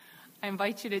I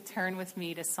invite you to turn with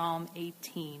me to Psalm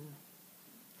 18.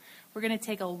 We're going to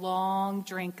take a long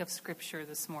drink of scripture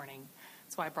this morning.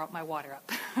 That's why I brought my water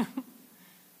up.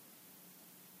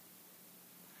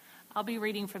 I'll be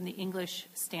reading from the English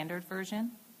Standard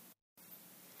Version.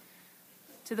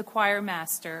 To the choir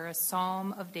master, a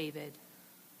psalm of David,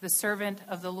 the servant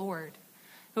of the Lord,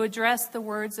 who addressed the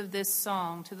words of this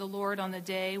song to the Lord on the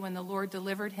day when the Lord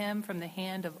delivered him from the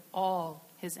hand of all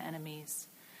his enemies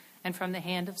and from the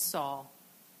hand of Saul.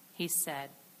 He said,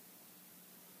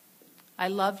 I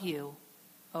love you,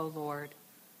 O Lord,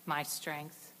 my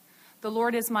strength. The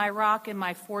Lord is my rock and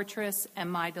my fortress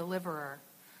and my deliverer,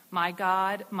 my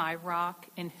God, my rock,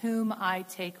 in whom I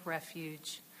take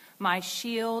refuge, my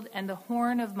shield and the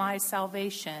horn of my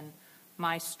salvation,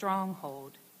 my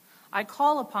stronghold. I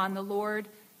call upon the Lord,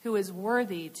 who is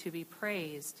worthy to be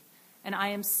praised, and I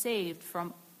am saved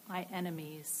from my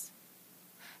enemies.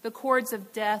 The cords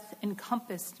of death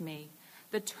encompassed me.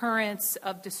 The torrents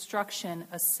of destruction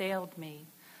assailed me.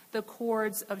 The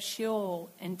cords of Sheol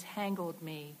entangled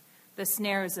me. The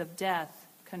snares of death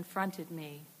confronted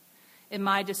me. In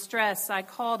my distress, I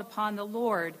called upon the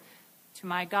Lord. To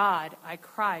my God, I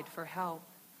cried for help.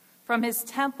 From his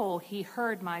temple, he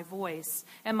heard my voice,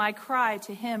 and my cry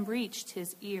to him reached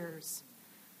his ears.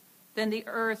 Then the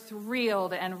earth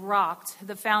reeled and rocked.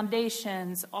 The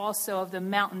foundations also of the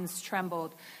mountains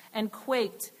trembled and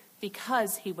quaked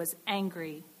because he was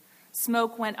angry.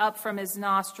 Smoke went up from his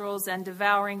nostrils and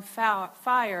devouring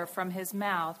fire from his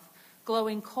mouth.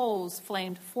 Glowing coals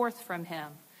flamed forth from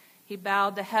him. He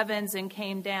bowed the heavens and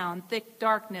came down. Thick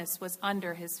darkness was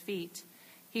under his feet.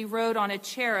 He rode on a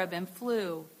cherub and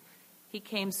flew. He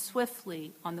came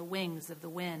swiftly on the wings of the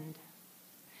wind.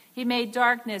 He made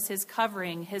darkness his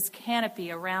covering, his canopy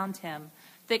around him,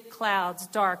 thick clouds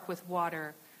dark with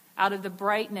water. Out of the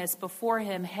brightness before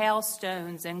him,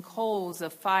 hailstones and coals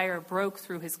of fire broke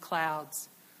through his clouds.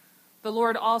 The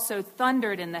Lord also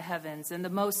thundered in the heavens, and the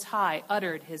Most High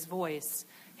uttered his voice,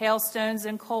 hailstones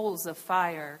and coals of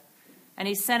fire. And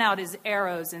he sent out his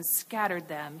arrows and scattered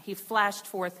them. He flashed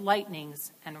forth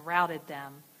lightnings and routed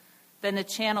them. Then the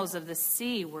channels of the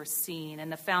sea were seen,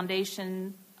 and the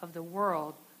foundation of the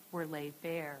world were laid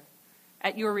bare.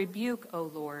 At your rebuke, O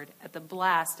Lord, at the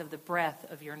blast of the breath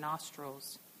of your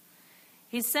nostrils.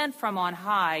 He sent from on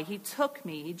high. He took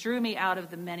me. He drew me out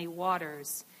of the many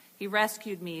waters. He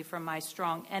rescued me from my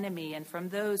strong enemy and from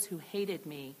those who hated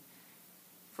me,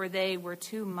 for they were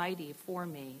too mighty for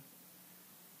me.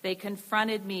 They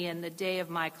confronted me in the day of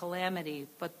my calamity,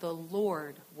 but the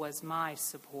Lord was my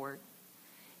support.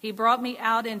 He brought me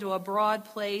out into a broad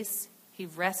place. He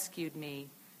rescued me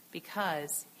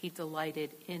because he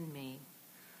delighted in me.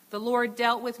 The Lord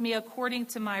dealt with me according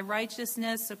to my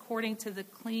righteousness, according to the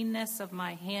cleanness of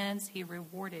my hands, he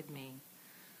rewarded me.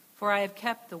 For I have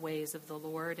kept the ways of the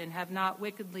Lord and have not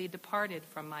wickedly departed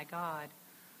from my God.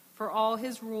 For all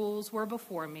his rules were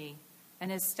before me,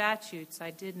 and his statutes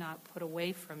I did not put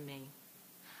away from me.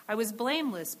 I was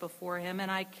blameless before him,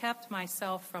 and I kept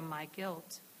myself from my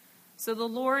guilt. So the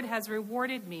Lord has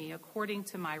rewarded me according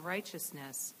to my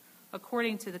righteousness,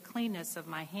 according to the cleanness of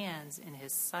my hands in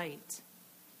his sight.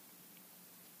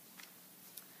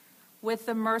 With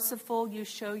the merciful you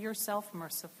show yourself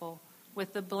merciful.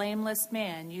 With the blameless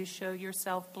man you show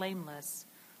yourself blameless.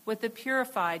 With the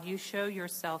purified you show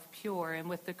yourself pure, and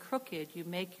with the crooked you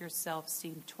make yourself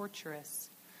seem tortuous.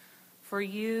 For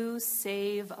you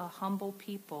save a humble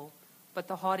people, but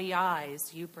the haughty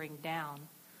eyes you bring down.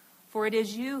 For it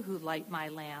is you who light my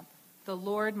lamp. The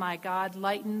Lord my God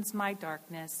lightens my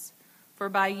darkness. For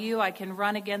by you I can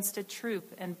run against a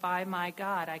troop, and by my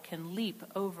God I can leap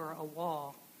over a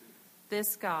wall.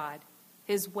 This God,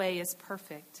 his way is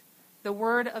perfect. The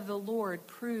word of the Lord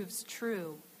proves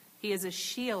true. He is a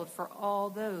shield for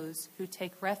all those who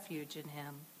take refuge in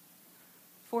him.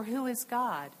 For who is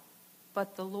God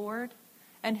but the Lord?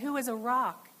 And who is a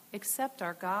rock except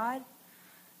our God?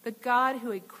 The God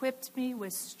who equipped me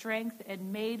with strength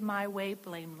and made my way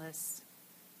blameless.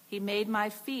 He made my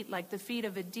feet like the feet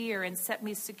of a deer and set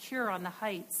me secure on the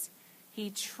heights. He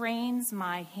trains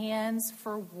my hands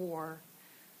for war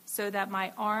so that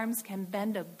my arms can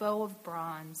bend a bow of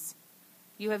bronze.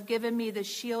 You have given me the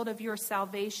shield of your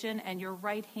salvation, and your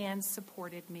right hand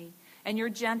supported me, and your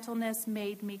gentleness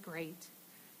made me great.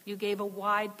 You gave a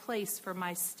wide place for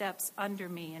my steps under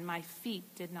me, and my feet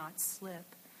did not slip.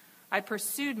 I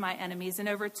pursued my enemies and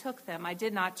overtook them. I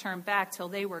did not turn back till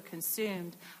they were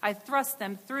consumed. I thrust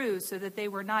them through so that they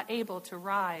were not able to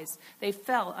rise. They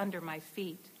fell under my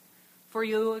feet. For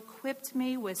you equipped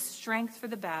me with strength for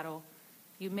the battle.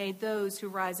 You made those who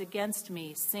rise against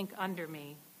me sink under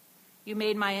me. You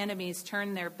made my enemies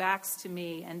turn their backs to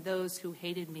me, and those who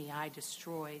hated me I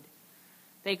destroyed.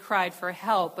 They cried for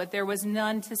help, but there was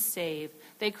none to save.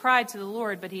 They cried to the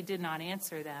Lord, but he did not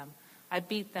answer them. I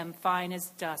beat them fine as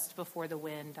dust before the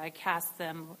wind. I cast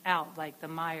them out like the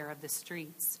mire of the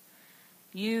streets.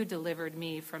 You delivered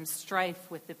me from strife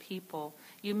with the people.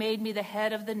 You made me the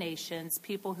head of the nations.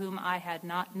 People whom I had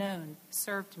not known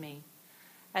served me.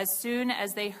 As soon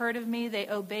as they heard of me, they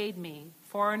obeyed me.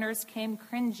 Foreigners came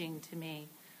cringing to me.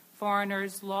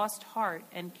 Foreigners lost heart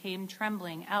and came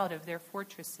trembling out of their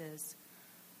fortresses.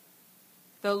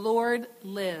 The Lord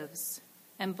lives,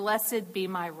 and blessed be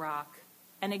my rock,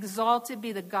 and exalted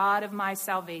be the God of my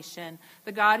salvation,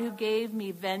 the God who gave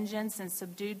me vengeance and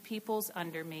subdued peoples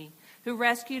under me, who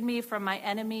rescued me from my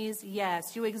enemies.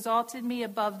 Yes, you exalted me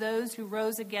above those who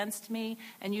rose against me,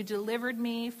 and you delivered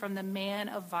me from the man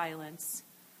of violence.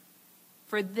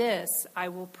 For this I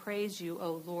will praise you,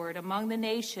 O Lord, among the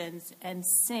nations, and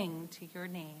sing to your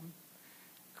name.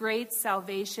 Great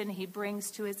salvation he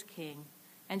brings to his king,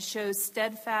 and shows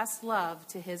steadfast love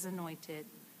to his anointed,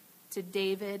 to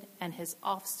David and his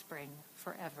offspring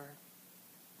forever.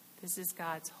 This is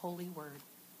God's holy word.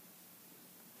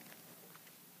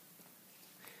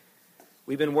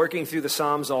 We've been working through the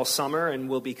Psalms all summer, and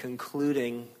we'll be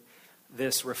concluding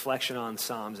this reflection on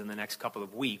Psalms in the next couple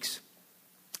of weeks.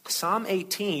 Psalm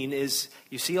 18 is,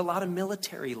 you see a lot of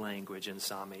military language in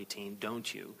Psalm 18,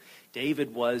 don't you?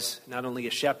 David was not only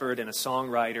a shepherd and a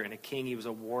songwriter and a king, he was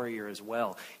a warrior as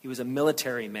well. He was a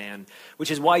military man, which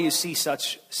is why you see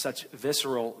such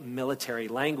visceral military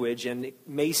language, and it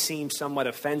may seem somewhat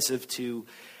offensive to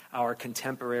our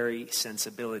contemporary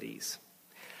sensibilities.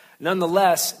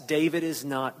 Nonetheless, David is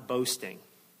not boasting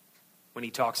when he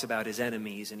talks about his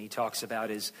enemies and he talks about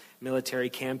his military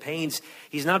campaigns.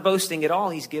 He's not boasting at all.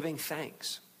 He's giving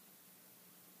thanks.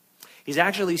 He's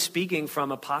actually speaking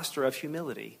from a posture of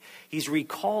humility. He's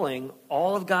recalling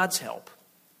all of God's help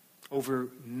over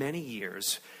many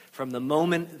years, from the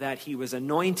moment that he was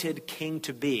anointed king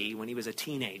to be when he was a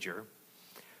teenager,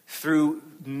 through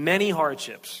many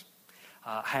hardships,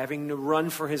 having to run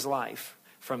for his life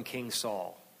from King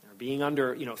Saul, being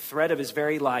under threat of his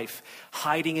very life,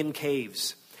 hiding in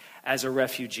caves as a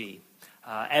refugee,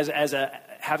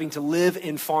 having to live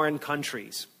in foreign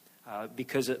countries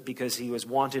because he was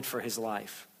wanted for his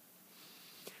life.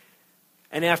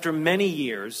 And after many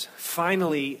years,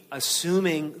 finally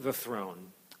assuming the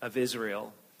throne of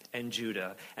Israel and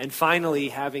Judah, and finally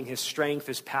having his strength,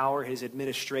 his power, his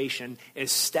administration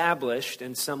established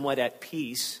and somewhat at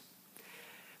peace,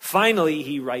 finally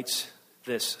he writes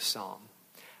this psalm.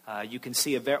 You can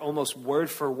see almost word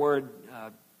for word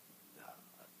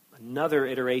another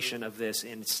iteration of this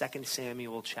in 2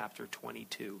 Samuel chapter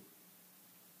 22.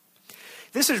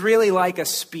 This is really like a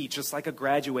speech. It's like a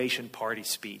graduation party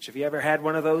speech. Have you ever had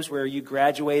one of those where you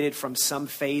graduated from some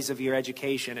phase of your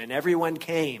education and everyone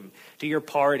came to your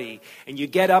party and you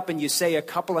get up and you say a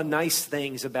couple of nice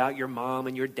things about your mom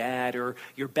and your dad or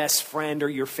your best friend or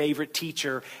your favorite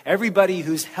teacher, everybody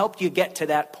who's helped you get to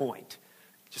that point?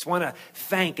 Just want to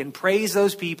thank and praise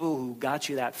those people who got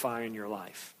you that far in your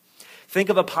life. Think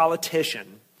of a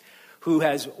politician who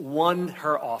has won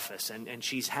her office and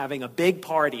she's having a big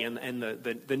party and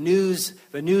the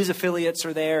news affiliates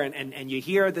are there and you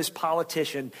hear this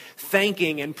politician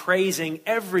thanking and praising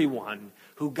everyone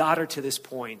who got her to this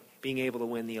point, being able to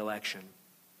win the election.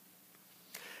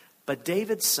 But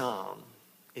David's psalm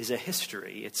is a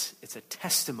history, it's a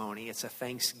testimony, it's a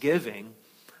thanksgiving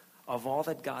of all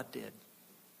that God did.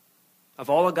 Of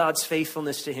all of God's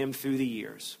faithfulness to him through the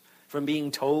years, from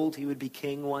being told he would be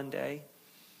king one day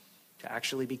to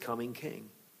actually becoming king.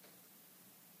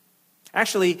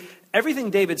 Actually, everything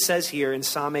David says here in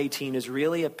Psalm 18 is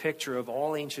really a picture of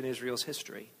all ancient Israel's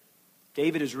history.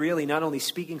 David is really not only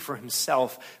speaking for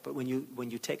himself, but when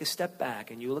you take a step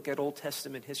back and you look at Old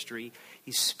Testament history,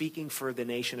 he's speaking for the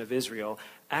nation of Israel.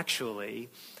 Actually,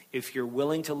 if you're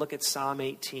willing to look at Psalm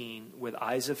 18 with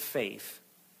eyes of faith,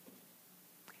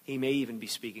 he may even be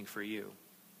speaking for you.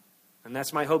 And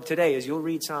that's my hope today, is you'll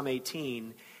read Psalm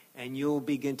 18 and you'll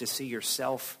begin to see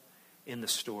yourself in the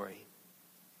story.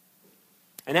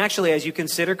 And actually, as you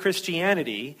consider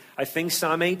Christianity, I think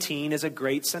Psalm 18 is a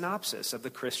great synopsis of the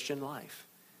Christian life.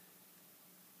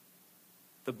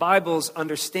 The Bible's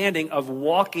understanding of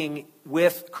walking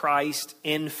with Christ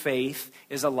in faith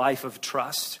is a life of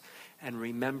trust and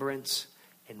remembrance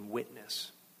and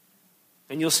witness.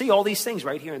 And you'll see all these things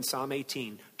right here in Psalm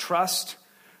 18. Trust,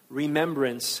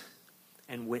 remembrance,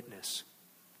 and witness.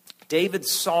 David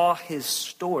saw his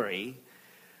story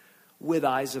with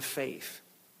eyes of faith.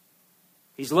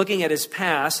 He's looking at his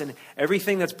past and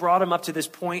everything that's brought him up to this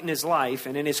point in his life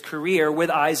and in his career with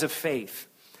eyes of faith.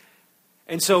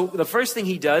 And so the first thing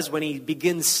he does when he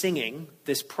begins singing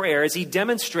this prayer is he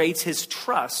demonstrates his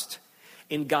trust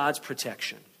in God's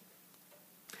protection.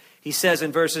 He says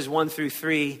in verses 1 through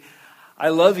 3, I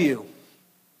love you.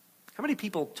 How many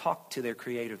people talk to their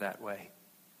Creator that way?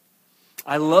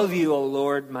 I love you, O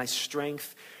Lord, my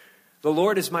strength. The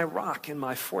Lord is my rock and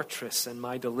my fortress and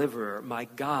my deliverer, my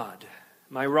God,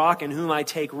 my rock in whom I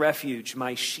take refuge,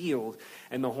 my shield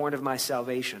and the horn of my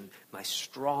salvation, my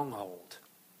stronghold.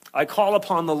 I call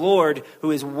upon the Lord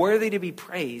who is worthy to be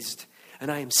praised,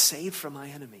 and I am saved from my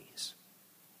enemies.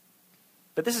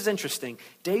 But this is interesting.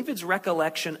 David's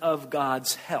recollection of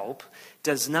God's help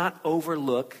does not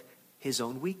overlook his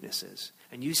own weaknesses.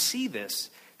 And you see this.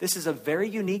 This is a very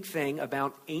unique thing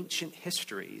about ancient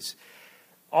histories.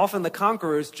 Often the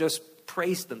conquerors just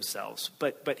praised themselves.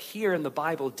 But here in the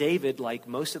Bible, David, like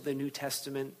most of the New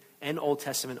Testament and Old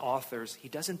Testament authors, he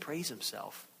doesn't praise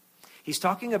himself. He's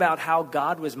talking about how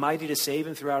God was mighty to save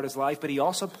him throughout his life, but he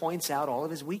also points out all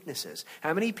of his weaknesses.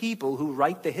 How many people who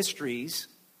write the histories,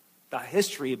 the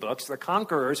history books, the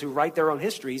conquerors who write their own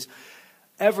histories,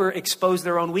 ever expose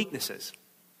their own weaknesses?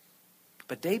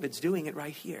 But David's doing it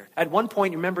right here. At one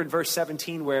point, you remember in verse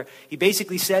 17 where he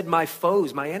basically said, my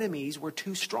foes, my enemies were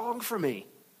too strong for me.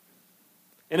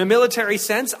 In a military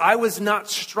sense, I was not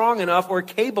strong enough or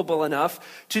capable enough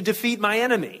to defeat my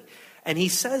enemy. And he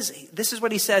says, this is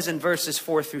what he says in verses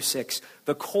 4 through 6.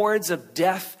 The cords of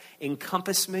death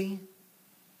encompassed me.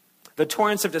 The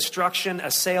torrents of destruction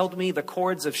assailed me. The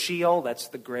cords of Sheol, that's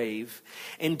the grave,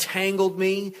 entangled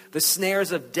me. The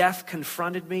snares of death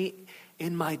confronted me.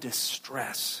 In my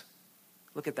distress,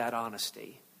 look at that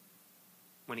honesty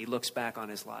when he looks back on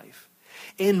his life.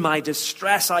 In my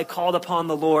distress, I called upon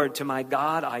the Lord. To my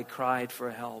God, I cried for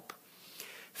help.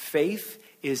 Faith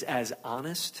is as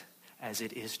honest as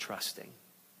it is trusting.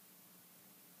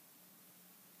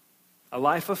 A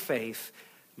life of faith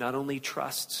not only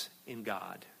trusts in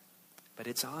God, but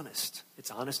it's honest.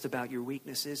 It's honest about your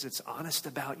weaknesses. It's honest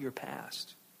about your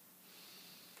past.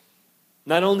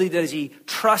 Not only does he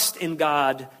trust in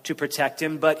God to protect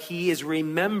him, but he is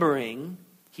remembering,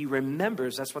 he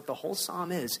remembers, that's what the whole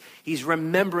psalm is. He's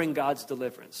remembering God's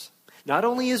deliverance. Not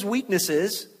only his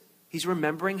weaknesses, he's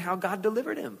remembering how God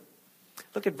delivered him.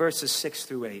 Look at verses 6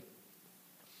 through 8.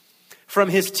 From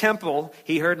his temple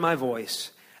he heard my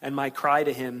voice, and my cry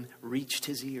to him reached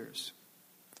his ears.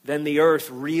 Then the earth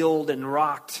reeled and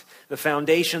rocked. The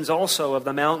foundations also of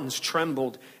the mountains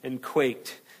trembled and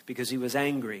quaked because he was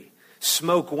angry.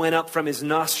 Smoke went up from his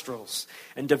nostrils,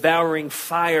 and devouring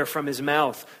fire from his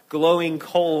mouth. Glowing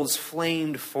coals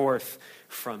flamed forth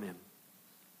from him.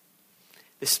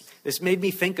 This made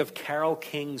me think of Carole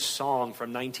King's song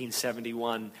from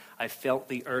 1971, I Felt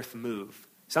the Earth Move.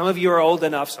 Some of you are old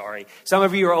enough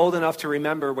to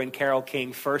remember when Carole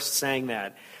King first sang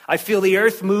that. I feel the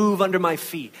earth move under my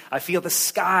feet. I feel the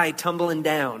sky tumbling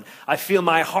down. I feel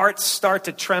my heart start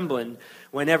to trembling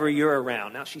whenever you're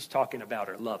around. Now she's talking about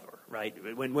her lover, right?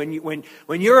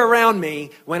 When you're around me,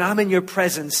 when I'm in your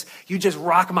presence, you just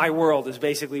rock my world is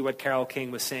basically what Carole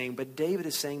King was saying. But David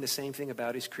is saying the same thing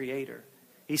about his Creator.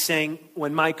 He's saying,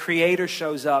 when my Creator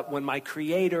shows up, when my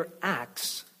Creator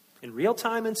acts in real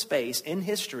time and space, in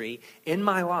history, in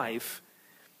my life,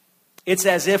 it's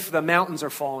as if the mountains are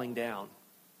falling down.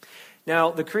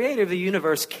 Now, the Creator of the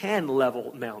universe can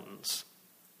level mountains.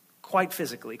 Quite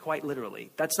physically, quite literally.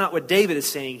 That's not what David is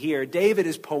saying here. David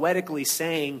is poetically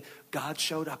saying, God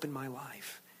showed up in my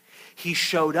life. He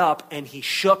showed up and he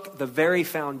shook the very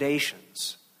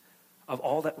foundations of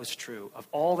all that was true, of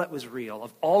all that was real,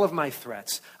 of all of my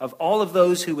threats, of all of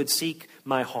those who would seek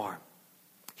my harm.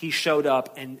 He showed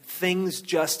up and things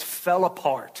just fell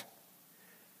apart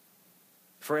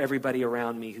for everybody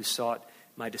around me who sought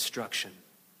my destruction.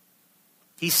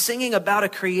 He's singing about a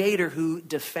Creator who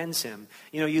defends him.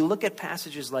 You know, you look at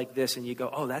passages like this and you go,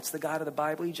 oh, that's the God of the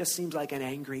Bible? He just seems like an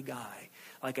angry guy,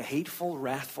 like a hateful,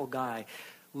 wrathful guy.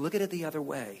 Look at it the other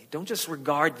way. Don't just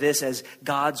regard this as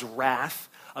God's wrath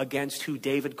against who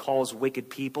David calls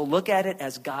wicked people. Look at it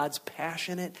as God's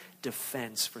passionate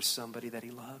defense for somebody that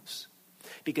he loves.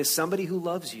 Because somebody who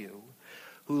loves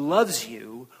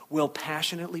you will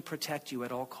passionately protect you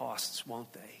at all costs,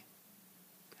 won't they?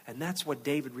 And that's what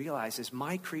David realizes.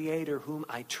 My Creator, whom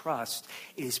I trust,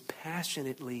 is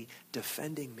passionately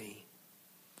defending me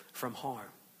from harm.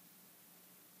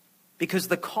 Because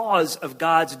the cause of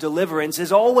God's deliverance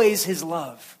is always his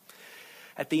love.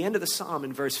 At the end of the psalm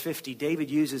in verse 50,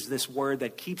 David uses this word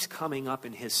that keeps coming up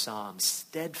in his psalms,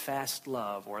 steadfast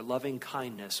love or loving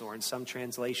kindness, or in some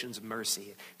translations,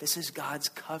 mercy. This is God's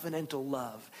covenantal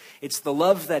love. It's the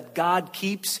love that God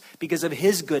keeps because of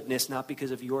his goodness, not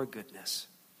because of your goodness.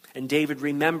 And David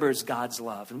remembers God's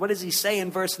love. And what does he say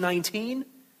in verse 19?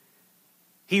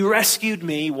 He rescued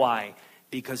me. Why?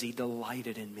 Because he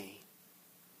delighted in me.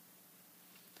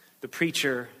 The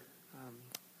preacher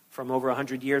from over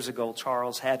 100 years ago,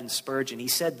 Charles Haddon Spurgeon, he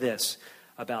said this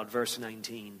about verse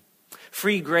 19.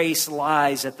 Free grace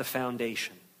lies at the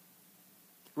foundation.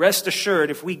 Rest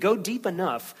assured, if we go deep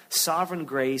enough, sovereign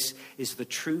grace is the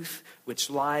truth which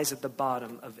lies at the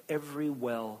bottom of every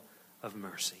well of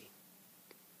mercy.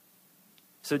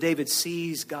 So David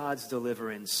sees God's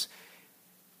deliverance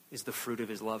is the fruit of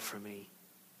his love for me.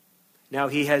 Now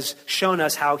he has shown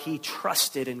us how he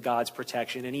trusted in God's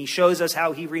protection, and he shows us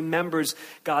how he remembers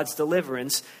God's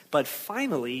deliverance. But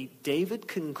finally, David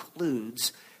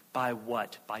concludes by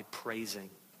what? By praising.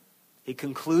 He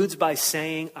concludes by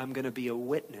saying, I'm going to be a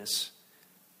witness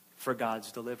for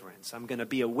God's deliverance. I'm going to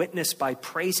be a witness by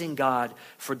praising God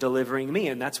for delivering me.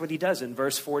 And that's what he does in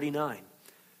verse 49.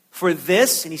 For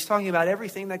this, and he's talking about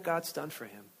everything that God's done for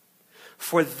him.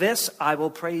 For this I will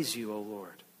praise you, O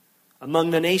Lord,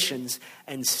 among the nations,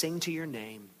 and sing to your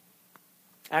name.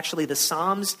 Actually, the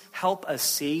Psalms help us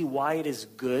see why it is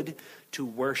good to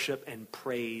worship and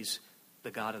praise the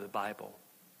God of the Bible.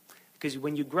 Because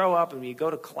when you grow up and when you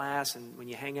go to class and when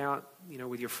you hang out,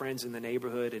 with your friends in the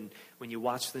neighborhood, and when you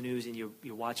watch the news and you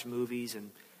watch movies,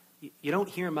 and you don't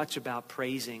hear much about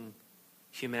praising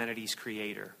humanity's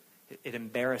creator. It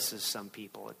embarrasses some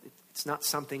people. It's not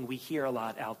something we hear a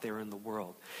lot out there in the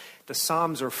world. The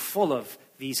Psalms are full of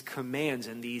these commands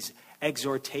and these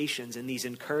exhortations and these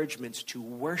encouragements to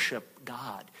worship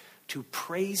God, to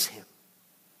praise him.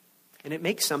 And it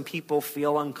makes some people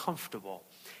feel uncomfortable.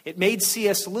 It made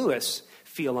C.S. Lewis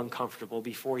feel uncomfortable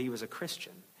before he was a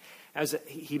Christian. As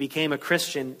he became a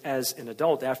Christian as an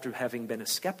adult after having been a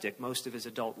skeptic most of his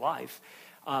adult life,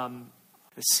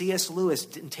 C.S. Lewis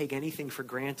didn't take anything for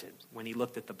granted when he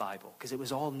looked at the Bible, because it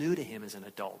was all new to him as an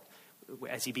adult,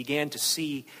 as he began to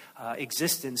see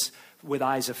existence with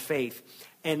eyes of faith.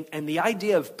 And the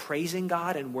idea of praising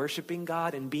God and worshiping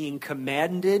God and being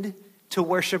commanded to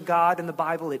worship God in the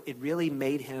Bible, it really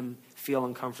made him feel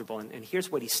uncomfortable. And here's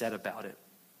what he said about it.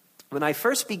 When I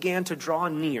first began to draw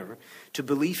near to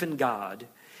belief in God,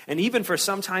 and even for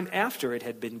some time after it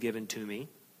had been given to me,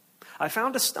 I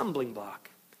found a stumbling block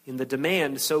in the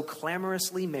demand so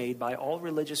clamorously made by all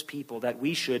religious people that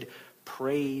we should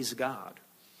praise God.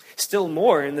 Still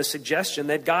more in the suggestion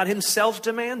that God himself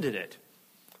demanded it.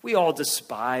 We all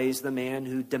despise the man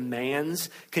who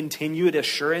demands continued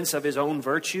assurance of his own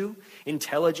virtue,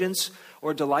 intelligence,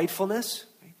 or delightfulness.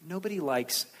 Nobody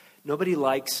likes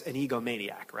an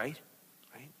egomaniac, right?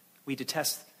 We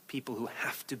detest people who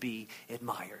have to be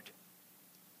admired.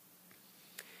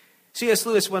 C.S.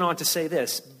 Lewis went on to say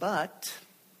this, but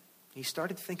he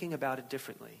started thinking about it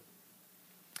differently.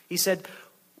 He said,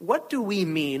 what do we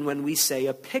mean when we say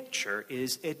a picture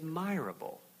is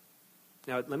admirable?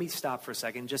 Now, let me stop for a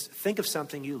second. Just think of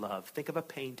something you love. Think of a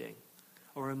painting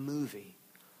or a movie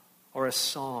or a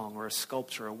song or a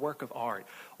sculpture, a work of art,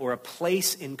 or a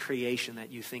place in creation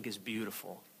that you think is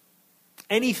beautiful.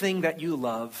 Anything that you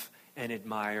love and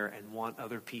admire and want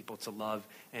other people to love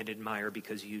and admire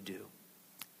because you do.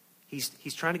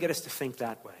 He's trying to get us to think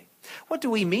that way. What do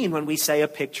we mean when we say a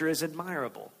picture is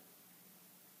admirable?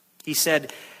 He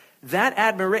said,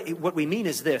 what we mean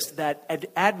is this,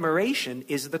 that admiration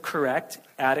is the correct,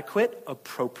 adequate,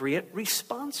 appropriate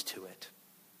response to it.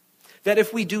 That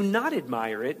if we do not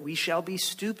admire it, we shall be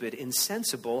stupid,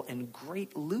 insensible, and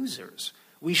great losers.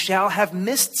 We shall have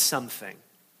missed something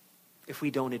if we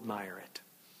don't admire it.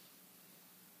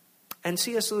 And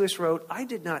C.S. Lewis wrote, I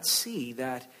did not see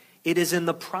that it is in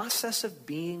the process of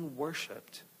being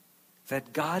worshipped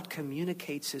that God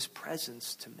communicates his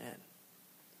presence to men.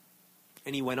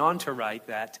 And he went on to write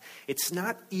that it's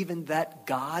not even that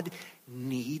God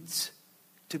needs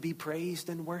to be praised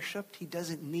and worshiped. He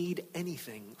doesn't need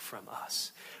anything from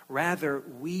us. Rather,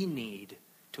 we need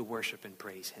to worship and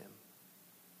praise him.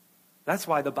 That's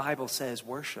why the Bible says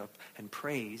worship and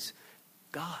praise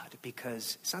God,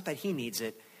 because it's not that he needs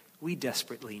it, we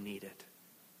desperately need it.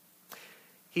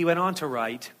 He went on to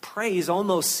write, praise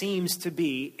almost seems to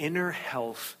be inner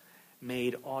health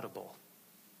made audible.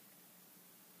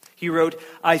 He wrote,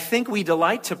 I think we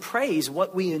delight to praise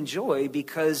what we enjoy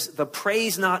because the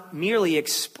praise not merely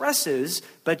expresses,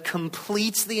 but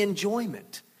completes the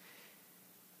enjoyment.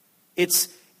 It's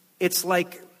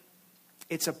like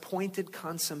it's a pointed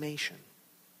consummation.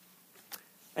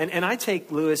 And I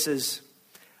take Lewis's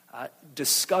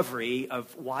discovery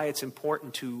of why it's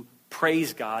important to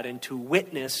praise God and to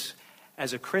witness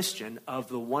as a Christian of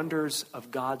the wonders of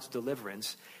God's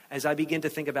deliverance as I begin to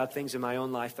think about things in my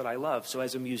own life that I love. So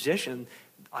as a musician,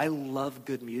 I love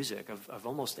good music of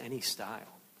almost any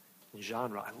style and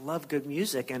genre. I love good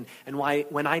music. And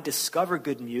when I discover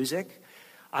good music,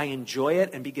 I enjoy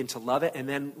it and begin to love it, and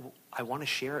then I want to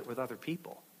share it with other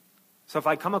people. So if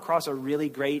I come across a really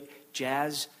great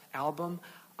jazz album,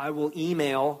 I will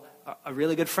email a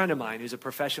really good friend of mine who's a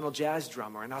professional jazz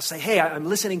drummer, and I'll say, hey, I'm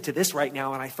listening to this right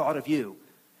now, and I thought of you.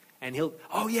 And he'll,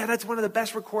 oh yeah, that's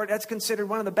considered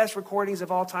one of the best recordings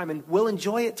of all time, and we'll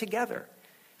enjoy it together.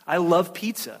 I love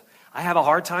pizza. I have a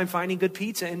hard time finding good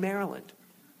pizza in Maryland.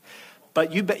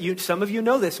 But some of you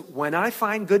know this. When I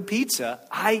find good pizza,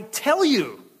 I tell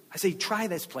you. I say, try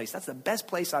this place. That's the best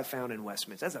place I've found in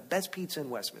Westminster. That's the best pizza in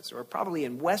Westminster. Or probably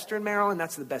in Western Maryland,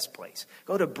 that's the best place.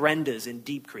 Go to Brenda's in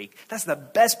Deep Creek. That's the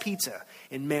best pizza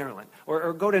in Maryland.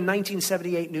 Or go to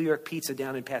 1978 New York Pizza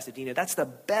down in Pasadena. That's the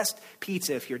best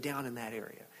pizza if you're down in that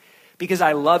area. Because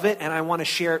I love it and I want to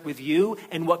share it with you.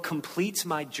 And what completes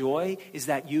my joy is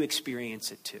that you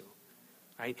experience it too.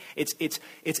 Right? It's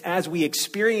as we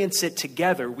experience it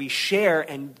together, we share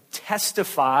and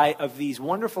testify of these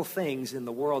wonderful things in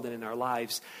the world and in our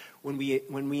lives. When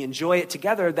we enjoy it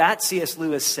together, that, C.S.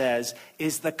 Lewis says,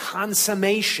 is the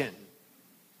consummation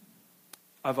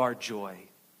of our joy.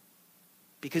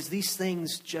 Because these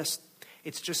things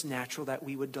it's just natural that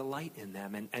we would delight in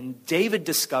them. And David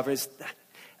discovers that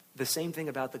the same thing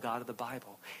about the God of the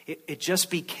Bible. It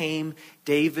just became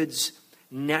David's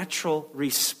natural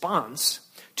response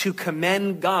to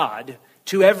commend God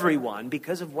to everyone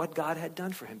because of what God had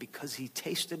done for him, because he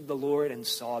tasted the Lord and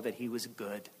saw that he was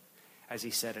good, as he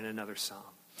said in another psalm.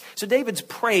 So David's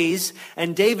praise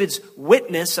and David's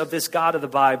witness of this God of the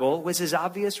Bible was his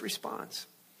obvious response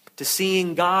to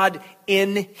seeing God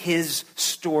in his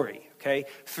story, okay,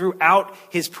 throughout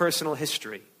his personal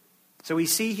history. So we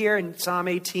see here in Psalm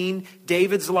 18,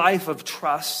 David's life of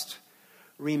trust,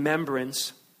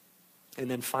 remembrance, and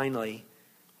then finally,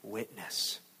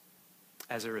 witness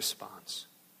as a response.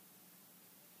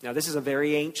 Now, this is a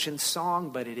very ancient song,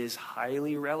 but it is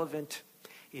highly relevant.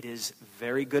 It is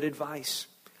very good advice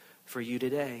for you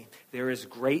today. There is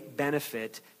great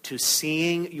benefit to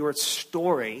seeing your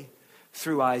story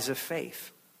through eyes of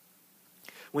faith.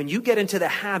 When you get into the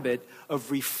habit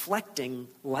of reflecting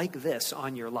like this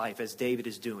on your life, as David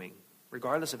is doing,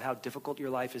 regardless of how difficult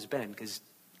your life has been, because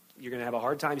you're going to have a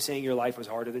hard time saying your life was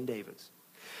harder than David's.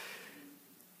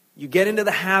 You get into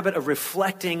the habit of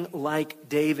reflecting like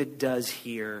David does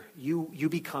here, you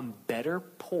become better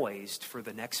poised for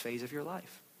the next phase of your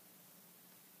life.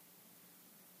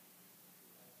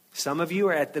 Some of you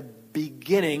are at the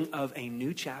beginning of a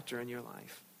new chapter in your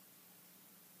life.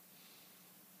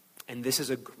 And this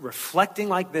is reflecting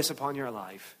like this upon your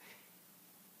life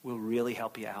will really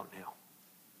help you out now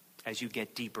as you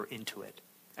get deeper into it,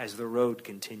 as the road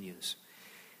continues.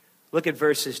 Look at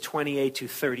verses 28 to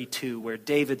 32, where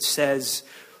David says,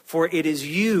 "For it is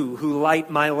you who light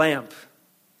my lamp.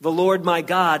 The Lord my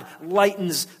God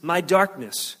lightens my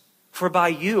darkness. For by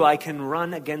you I can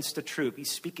run against a troop."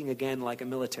 He's speaking again like a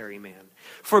military man.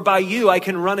 "For by you I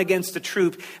can run against a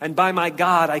troop, and by my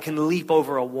God I can leap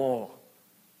over a wall.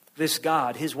 This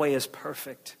God, his way is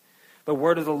perfect. The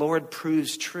word of the Lord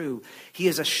proves true. He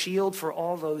is a shield for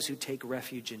all those who take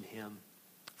refuge in him.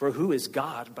 For who is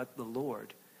God but the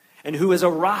Lord? And who is a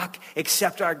rock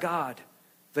except our God,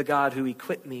 the God who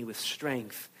equipped me with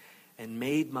strength and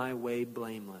made my way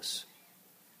blameless."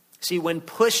 See, when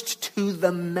pushed to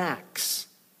the max,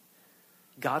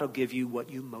 God will give you what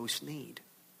you most need.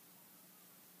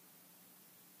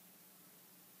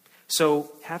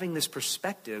 So having this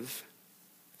perspective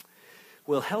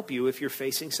will help you if you're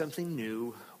facing something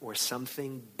new or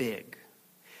something big.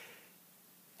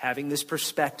 Having this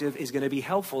perspective is going to be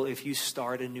helpful if you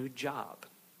start a new job,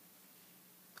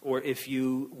 or if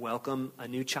you welcome a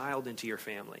new child into your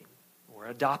family, or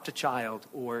adopt a child,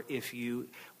 or if you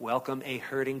welcome a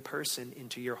hurting person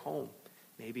into your home,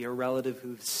 maybe a relative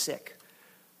who's sick,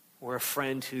 or a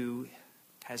friend who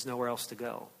has nowhere else to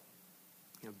go.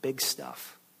 Big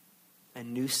stuff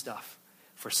and new stuff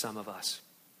for some of us.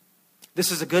 This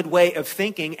is a good way of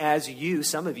thinking as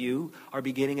some of you, are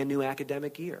beginning a new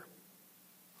academic year.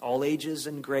 All ages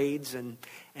and grades and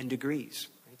degrees.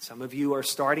 Right? Some of you are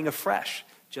starting afresh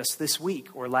just this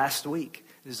week or last week.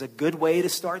 This is a good way to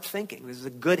start thinking. This is a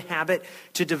good habit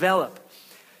to develop.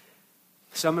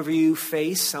 Some of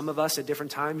us at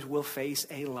different times will face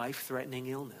a life-threatening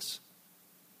illness.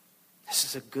 This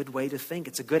is a good way to think.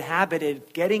 It's a good habit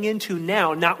of getting into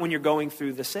now, not when you're going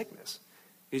through the sickness.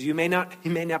 Because you may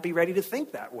not be ready to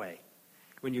think that way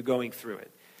when you're going through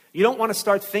it. You don't want to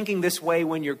start thinking this way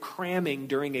when you're cramming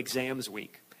during exams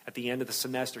week at the end of the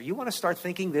semester. You want to start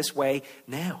thinking this way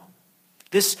now.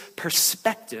 This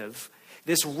perspective,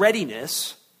 this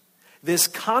readiness, this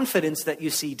confidence that you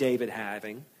see David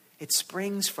having, it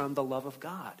springs from the love of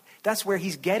God. That's where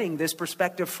he's getting this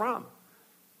perspective from.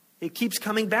 It keeps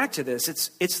coming back to this.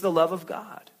 It's the love of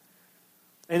God.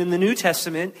 And in the New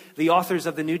Testament, the authors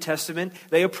of the New Testament,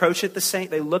 they approach it the same.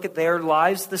 They look at their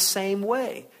lives the same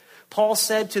way. Paul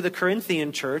said to the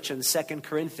Corinthian church in 2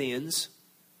 Corinthians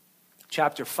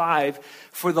chapter 5,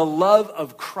 "For the love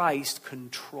of Christ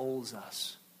controls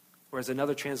us." Whereas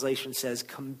another translation says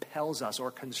compels us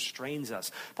or constrains us.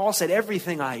 Paul said,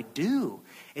 everything I do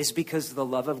is because the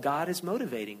love of God is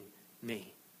motivating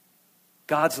me.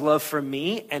 God's love for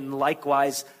me and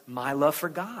likewise my love for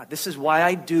God. This is why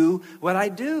I do what I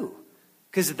do.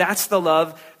 Because that's the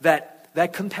love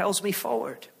that compels me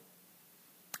forward.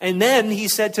 And then he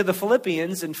said to the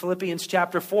Philippians in Philippians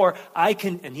chapter 4,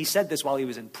 and he said this while he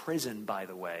was in prison, by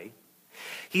the way.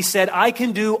 He said, I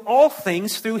can do all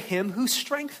things through him who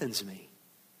strengthens me.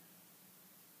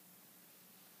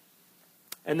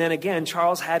 And then again,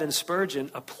 Charles Haddon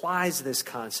Spurgeon applies this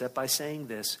concept by saying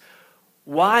this: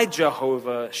 why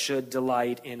Jehovah should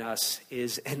delight in us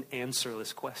is an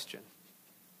answerless question.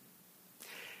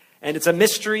 And it's a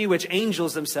mystery which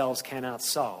angels themselves cannot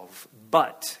solve.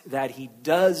 But that he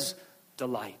does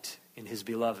delight in his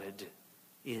beloved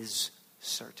is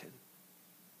certain.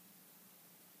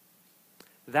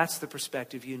 That's the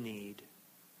perspective you need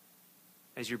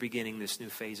as you're beginning this new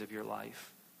phase of your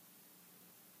life.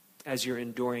 As you're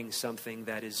enduring something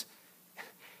that is,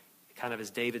 kind of as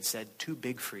David said, too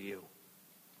big for you.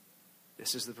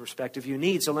 This is the perspective you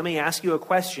need. So let me ask you a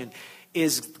question.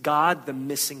 Is God the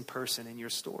missing person in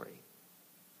your story?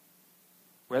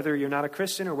 Whether you're not a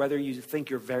Christian or whether you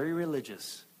think you're very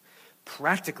religious,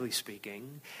 practically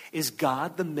speaking, is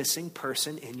God the missing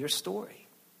person in your story?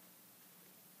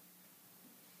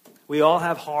 We all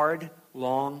have hard,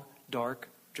 long, dark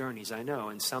journeys, I know.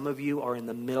 And some of you are in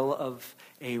the middle of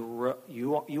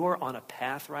you are on a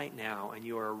path right now and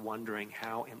you are wondering,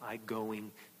 how am I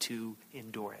going to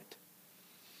endure it?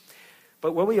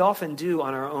 But what we often do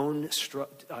on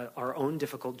our own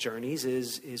difficult journeys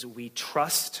is we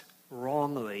trust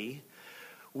wrongly,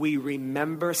 we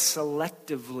remember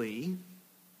selectively,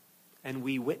 and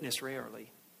we witness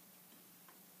rarely.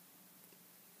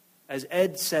 As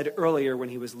Ed said earlier when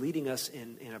he was leading us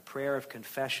in a prayer of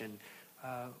confession,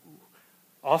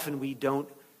 often we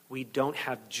don't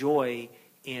have joy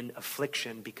in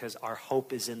affliction because our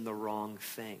hope is in the wrong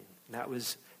thing. And that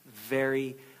was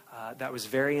very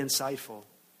insightful.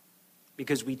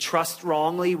 Because we trust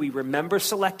wrongly, we remember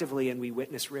selectively, and we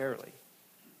witness rarely.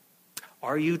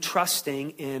 Are you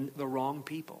trusting in the wrong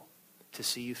people to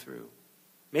see you through?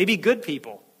 Maybe good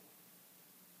people,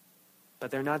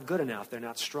 but they're not good enough. They're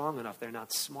not strong enough. They're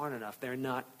not smart enough. They're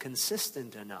not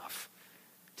consistent enough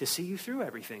to see you through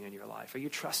everything in your life. Are you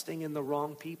trusting in the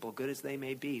wrong people, good as they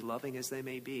may be, loving as they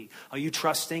may be? Are you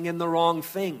trusting in the wrong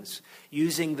things,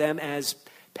 using them as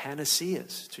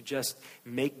panaceas to just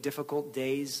make difficult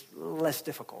days less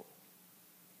difficult?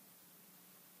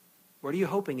 What are you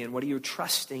hoping in? What are you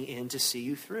trusting in to see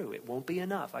you through? It won't be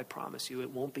enough. I promise you,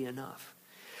 it won't be enough.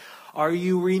 Are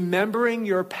you remembering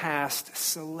your past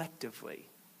selectively?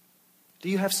 Do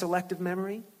you have selective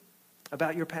memory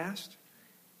about your past?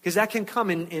 Because that can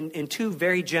come in two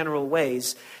very general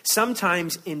ways.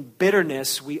 Sometimes in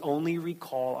bitterness, we only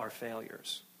recall our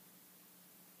failures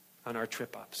and our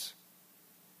trip-ups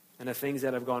and the things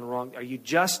that have gone wrong. Are you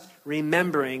just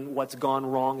remembering what's gone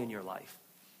wrong in your life?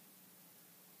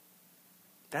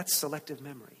 That's selective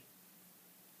memory.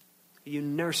 You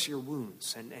nurse your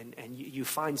wounds and you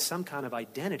find some kind of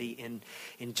identity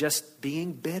in just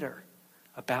being bitter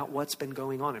about what's been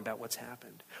going on, about what's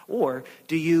happened. Or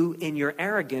do you, in your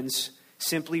arrogance,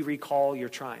 simply recall your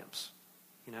triumphs?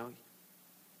 You know,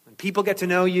 when people get to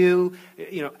know you,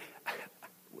 you know,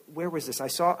 where was this?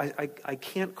 I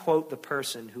can't quote the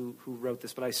person who wrote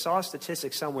this, but I saw a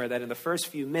statistic somewhere that in the first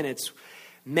few minutes,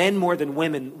 men more than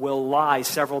women will lie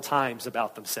several times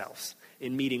about themselves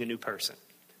in meeting a new person.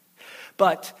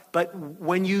 But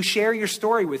when you share your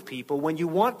story with people, when you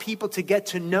want people to get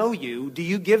to know you, do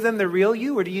you give them the real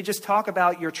you, or do you just talk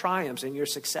about your triumphs and your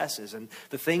successes and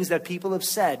the things that people have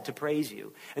said to praise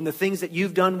you and the things that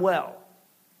you've done well?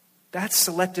 That's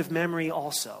selective memory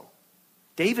also.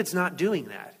 David's not doing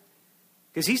that.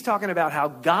 Because he's talking about how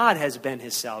God has been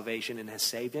his salvation and has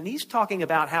saved. And he's talking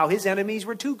about how his enemies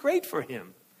were too great for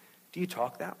him. Do you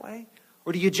talk that way?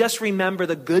 Or do you just remember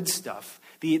the good stuff,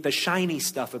 the shiny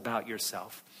stuff about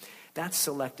yourself? That's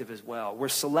selective as well. We're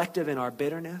selective in our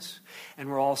bitterness, and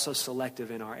we're also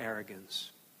selective in our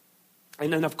arrogance.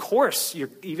 And then, of course,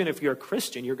 even if you're a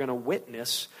Christian, you're going to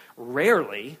witness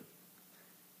rarely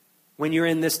when you're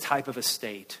in this type of a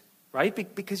state, right?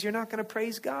 Because you're not going to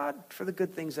praise God for the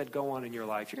good things that go on in your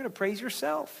life. You're going to praise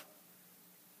yourself.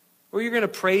 Or you're going to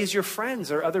praise your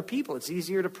friends or other people. It's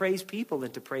easier to praise people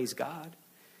than to praise God.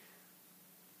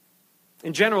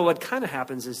 In general, what kind of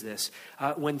happens is this.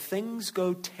 When things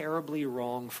go terribly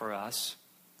wrong for us,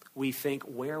 we think,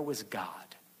 where was God?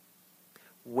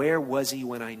 Where was he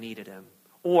when I needed him?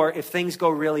 Or if things go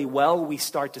really well, we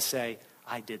start to say,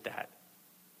 I did that.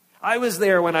 I was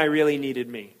there when I really needed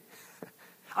me.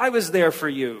 I was there for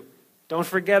you. Don't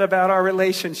forget about our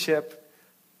relationship.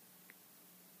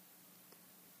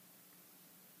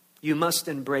 You must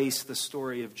embrace the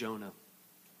story of Jonah.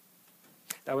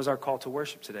 That was our call to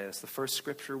worship today. That's the first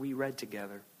scripture we read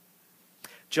together.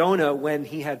 Jonah, when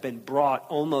he had been brought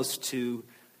almost to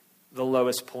the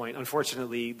lowest point,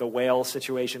 unfortunately, the whale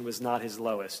situation was not his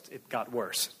lowest. It got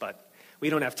worse, but we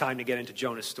don't have time to get into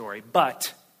Jonah's story.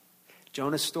 But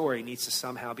Jonah's story needs to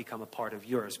somehow become a part of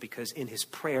yours, because in his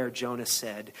prayer, Jonah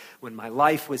said, when my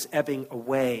life was ebbing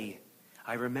away,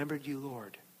 I remembered you,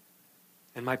 Lord.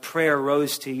 And my prayer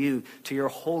rose to you, to your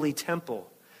holy temple.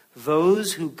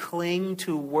 Those who cling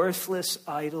to worthless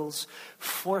idols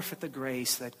forfeit the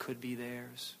grace that could be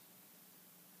theirs.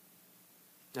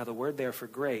 Now, the word there for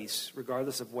grace,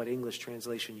 regardless of what English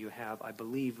translation you have, I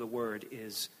believe the word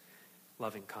is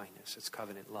loving kindness. It's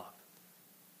covenant love.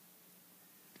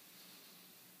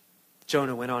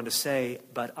 Jonah went on to say,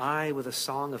 but I, with a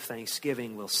song of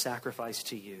thanksgiving, will sacrifice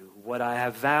to you. What I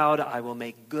have vowed, I will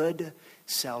make good.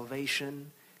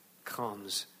 Salvation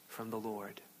comes from the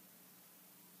Lord.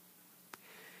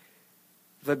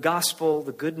 The gospel,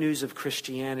 the good news of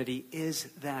Christianity, is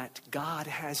that God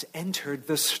has entered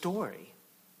the story.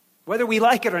 Whether we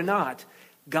like it or not,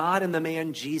 God and the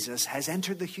man Jesus has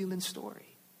entered the human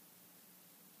story.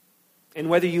 And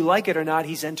whether you like it or not,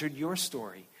 he's entered your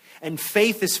story. And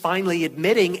faith is finally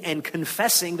admitting and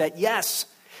confessing that, yes,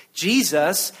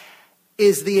 Jesus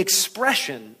is the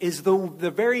expression, is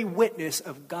the very witness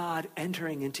of God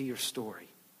entering into your story.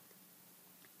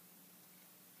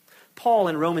 Paul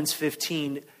in Romans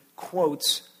 15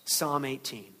 quotes Psalm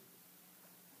 18.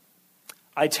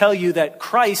 I tell you that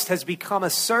Christ has become a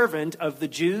servant of the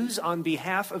Jews on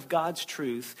behalf of God's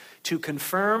truth to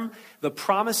confirm the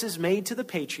promises made to the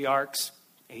patriarchs,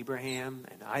 Abraham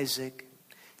and Isaac,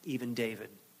 even David.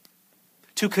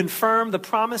 To confirm the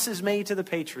promises made to the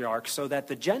patriarchs so that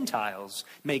the Gentiles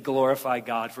may glorify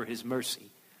God for his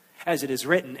mercy. As it is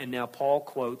written, and now Paul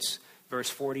quotes verse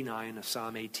 49 of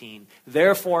Psalm 18.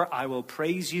 Therefore I will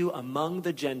praise you among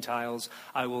the Gentiles.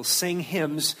 I will sing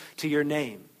hymns to your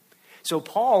name. So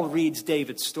Paul reads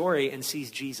David's story and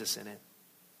sees Jesus in it.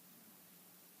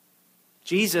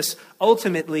 Jesus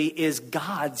ultimately is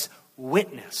God's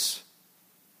witness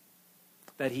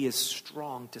that he is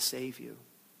strong to save you.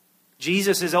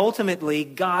 Jesus is ultimately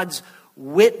God's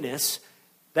witness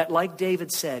that, like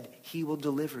David said, he will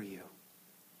deliver you.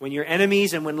 When you're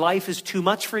enemies and when life is too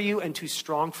much for you and too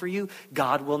strong for you,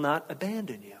 God will not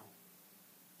abandon you.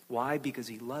 Why? Because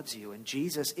he loves you. And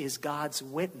Jesus is God's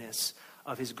witness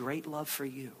of his great love for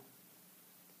you.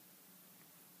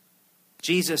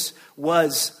 Jesus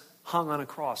was hung on a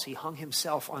cross. He hung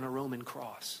himself on a Roman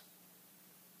cross.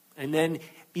 And then,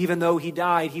 even though he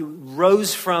died, he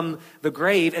rose from the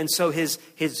grave. And so his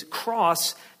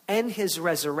cross and his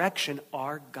resurrection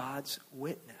are God's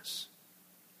witness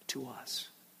to us.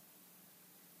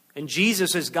 And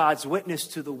Jesus is God's witness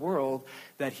to the world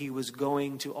that he was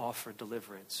going to offer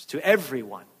deliverance to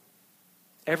everyone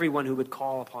who would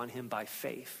call upon him by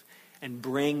faith and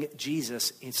bring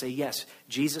Jesus and say, yes,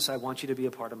 Jesus, I want you to be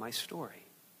a part of my story.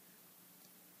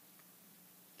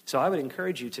 So I would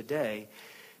encourage you today,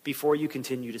 before you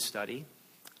continue to study,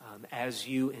 as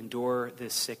you endure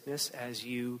this sickness, as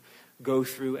you go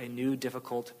through a new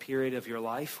difficult period of your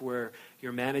life where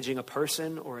you're managing a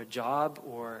person or a job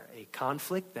or a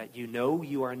conflict that you know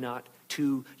you are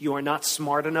not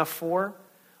smart enough for,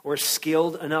 or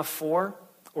skilled enough for,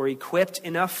 or equipped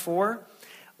enough for,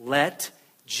 let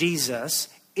Jesus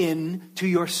into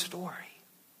your story.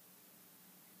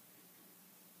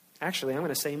 Actually, I'm going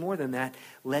to say more than that.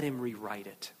 Let him rewrite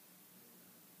it.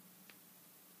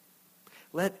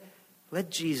 Let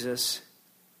Jesus,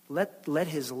 let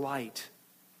his light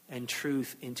and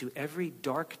truth into every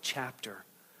dark chapter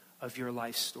of your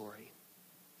life story.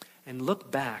 And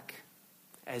look back,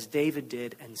 as David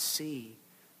did, and see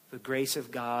the grace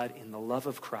of God in the love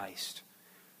of Christ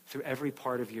through every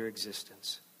part of your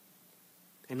existence.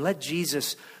 And let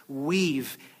Jesus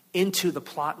weave into the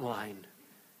plot line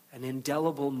an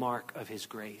indelible mark of his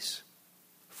grace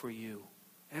for you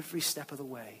every step of the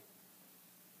way.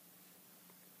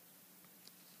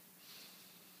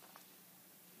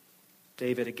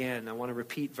 David, again, I want to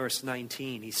repeat verse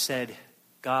 19. He said,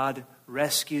 God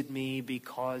rescued me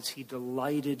because he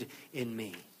delighted in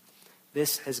me.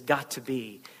 This has got to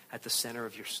be at the center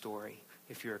of your story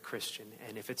if you're a Christian.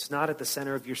 And if it's not at the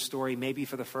center of your story, maybe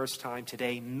for the first time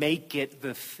today, make it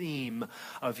the theme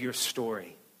of your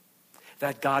story.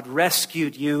 That God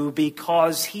rescued you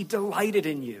because he delighted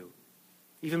in you.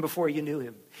 Even before you knew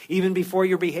him. Even before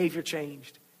your behavior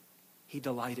changed. He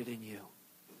delighted in you.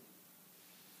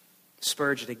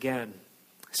 Spurgeon again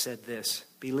said this,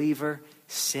 believer,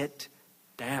 sit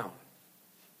down.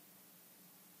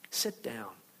 Sit down.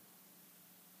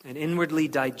 And inwardly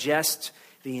digest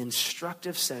the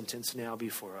instructive sentence now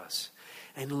before us.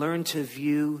 And learn to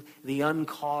view the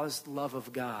uncaused love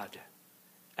of God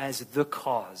as the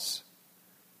cause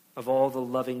of all the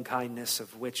loving kindness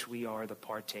of which we are the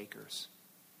partakers.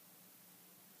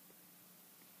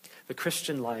 The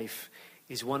Christian life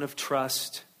is one of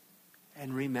trust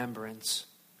and remembrance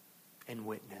and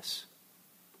witness.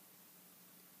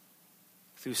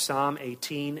 Through Psalm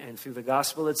 18 and through the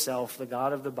gospel itself, the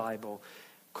God of the Bible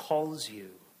calls you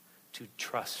to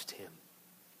trust him.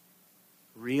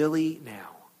 Really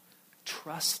now,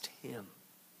 trust him.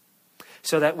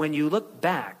 So that when you look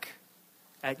back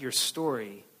at your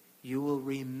story, you will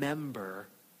remember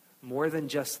more than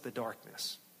just the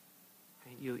darkness.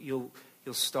 You'll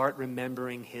start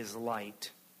remembering his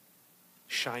light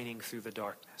shining through the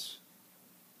darkness.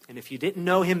 And if you didn't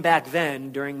know him back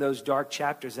then during those dark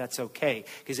chapters, that's okay.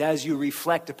 Because as you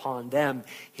reflect upon them,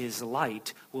 his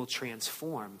light will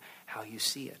transform how you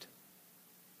see it.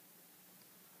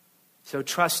 So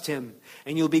trust him,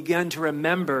 and you'll begin to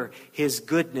remember his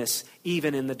goodness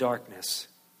even in the darkness.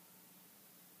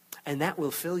 And that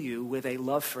will fill you with a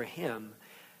love for him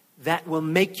that will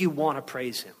make you want to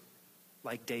praise him,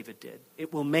 like David did.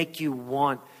 It will make you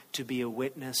want to be a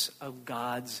witness of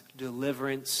God's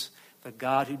deliverance, the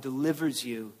God who delivers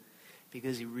you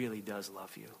because he really does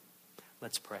love you.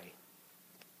 Let's pray.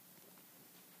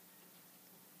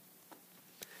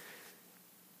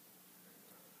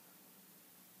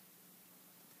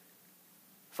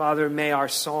 Father, may our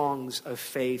songs of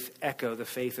faith echo the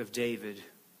faith of David,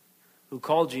 who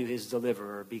called you his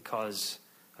deliverer because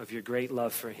of your great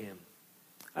love for him.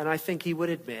 And I think he would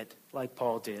admit, like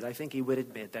Paul did, I think he would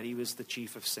admit that he was the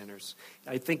chief of sinners.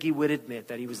 I think he would admit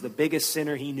that he was the biggest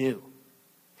sinner he knew.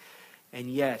 And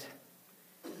yet,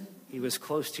 he was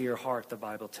close to your heart, the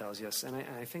Bible tells us. And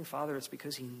I think, Father, it's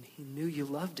because he knew you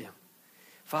loved him.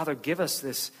 Father, give us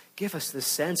this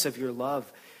sense of your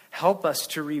love. Help us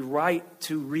to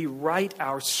rewrite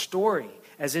our story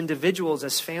as individuals,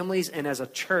 as families, and as a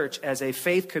church, as a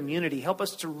faith community. Help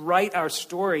us to write our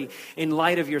story in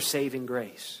light of your saving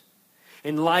grace,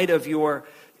 in light of your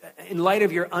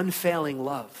unfailing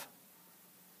love.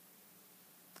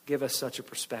 Give us such a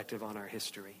perspective on our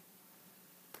history.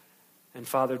 And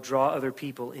Father, draw other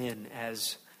people in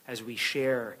as we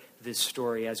share this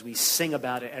story, as we sing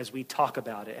about it, as we talk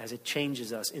about it, as it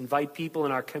changes us. Invite people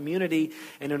in our community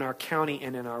and in our county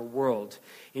and in our world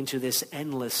into this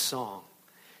endless song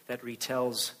that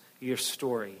retells your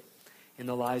story in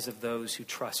the lives of those who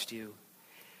trust you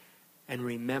and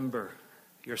remember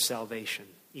your salvation,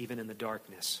 even in the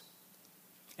darkness,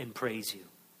 and praise you.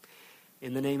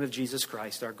 In the name of Jesus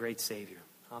Christ, our great Savior.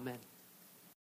 Amen.